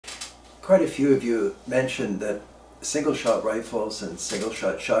quite a few of you mentioned that single-shot rifles and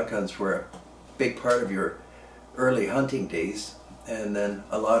single-shot shotguns were a big part of your early hunting days, and then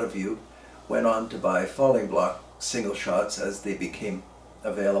a lot of you went on to buy falling block single shots as they became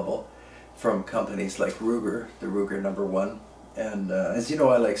available from companies like Ruger, the Ruger #1. And as you know,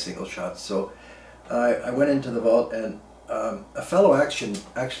 I like single shots, so I went into the vault, and a fellow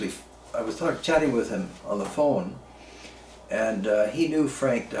actually, I was chatting with him on the phone, and he knew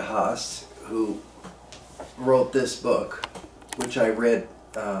Frank DeHaas, who wrote this book, which I read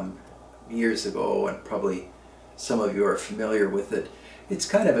years ago, and probably some of you are familiar with it. It's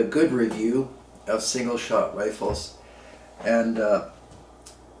kind of a good review of single shot rifles, and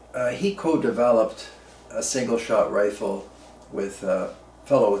he co-developed a single shot rifle with a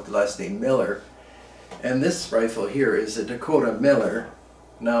fellow with the last name Miller, and this rifle here is a Dakota Miller.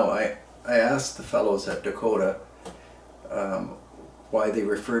 Now I asked the fellows at Dakota why they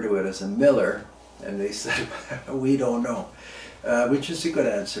refer to it as a Miller, and they said we don't know, which is a good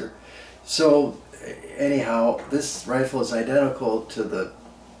answer. So anyhow, this rifle is identical to the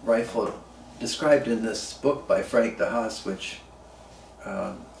rifle described in this book by Frank DeHaas, which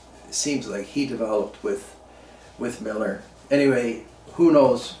seems like he developed with Miller. Anyway, who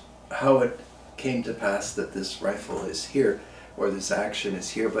knows how it came to pass that this rifle is here, or this action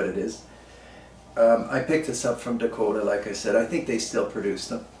is here, but it is. I picked this up from Dakota, like I said. I think they still produce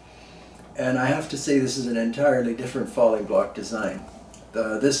them. And I have to say, this is an entirely different falling block design.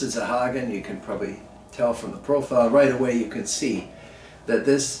 This is a Hagen. You can probably tell from the profile right away. You can see that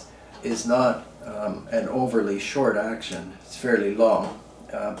this is not an overly short action. It's fairly long.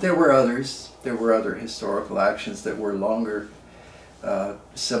 There were others. There were other historical actions that were longer,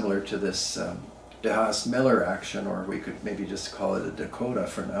 similar to this DeHaas Miller action, or we could maybe just call it a Dakota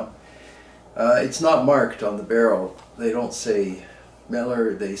for now. It's not marked on the barrel. They don't say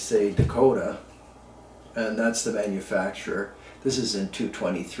Miller, they say Dakota, and that's the manufacturer. This is in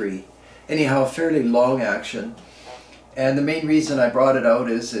 223. Anyhow, fairly long action, and the main reason I brought it out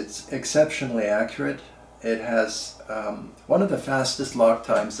is it's exceptionally accurate. It has one of the fastest lock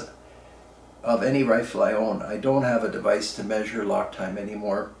times of any rifle I own. I don't have a device to measure lock time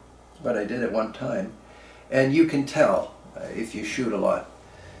anymore, but I did at one time, and you can tell if you shoot a lot,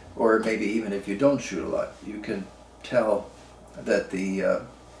 or maybe even if you don't shoot a lot, you can tell that the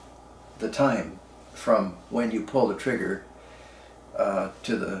time from when you pull the trigger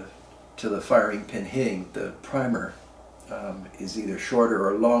to the firing pin hitting the primer is either shorter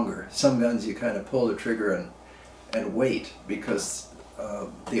or longer. Some guns you kind of pull the trigger and wait, because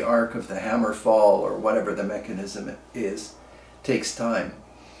the arc of the hammer fall, or whatever the mechanism is, takes time.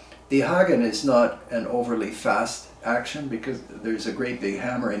 The Hagen is not an overly fast action because there's a great big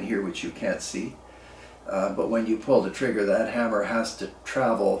hammer in here which you can't see. But when you pull the trigger, that hammer has to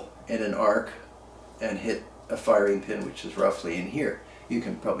travel in an arc and hit a firing pin, which is roughly in here. You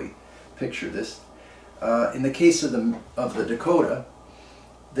can probably picture this. In the case of the Dakota,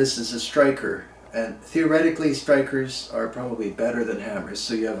 this is a striker, and theoretically strikers are probably better than hammers.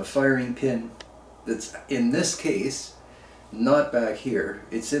 So you have a firing pin that's, in this case, not back here.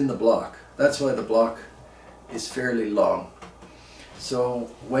 It's in the block. That's why the block is fairly long.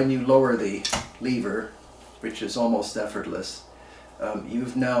 So when you lower the lever, which is almost effortless,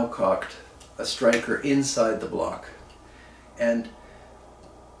 you've now cocked a striker inside the block. And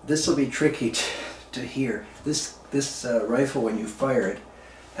this will be tricky to hear. This rifle, when you fire it,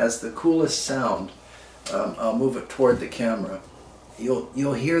 has the coolest sound. I'll move it toward the camera.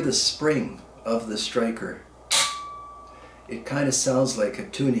 You'll hear the spring of the striker. It kind of sounds like a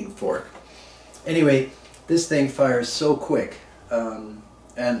tuning fork. Anyway, this thing fires so quick,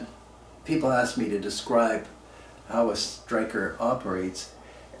 and people ask me to describe how a striker operates,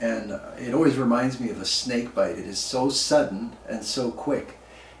 and it always reminds me of a snake bite. It is so sudden and so quick.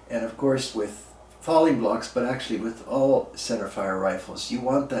 And of course with falling blocks, but actually with all centerfire rifles, you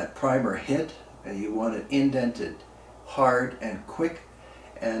want that primer hit, and you want it indented hard and quick,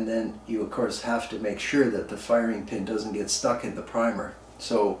 and then you of course have to make sure that the firing pin doesn't get stuck in the primer.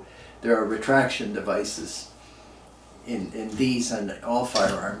 So there are retraction devices in these and all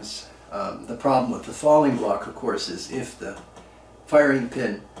firearms. The problem with the falling block, of course, is if the firing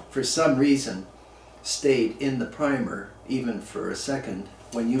pin for some reason stayed in the primer even for a second,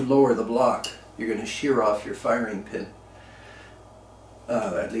 when you lower the block, you're going to shear off your firing pin,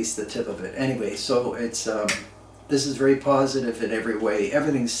 at least the tip of it. Anyway, so it's this is very positive in every way.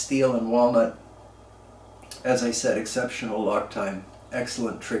 Everything's steel and walnut. As I said, exceptional lock time,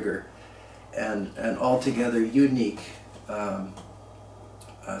 excellent trigger, and an altogether unique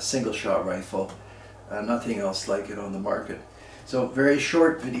single shot rifle. Nothing else like it on the market. So very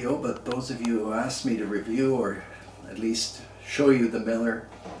short video, but those of you who asked me to review or at least show you the Miller,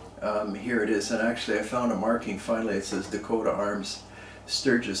 here it is. And actually I found a marking finally. It says Dakota Arms,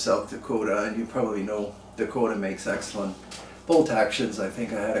 Sturgis, South Dakota, and you probably know Dakota makes excellent bolt actions. I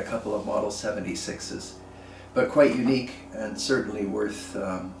think I had a couple of Model 76s, but quite unique and certainly worth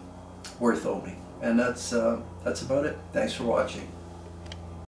owning. And that's about it. Thanks for watching.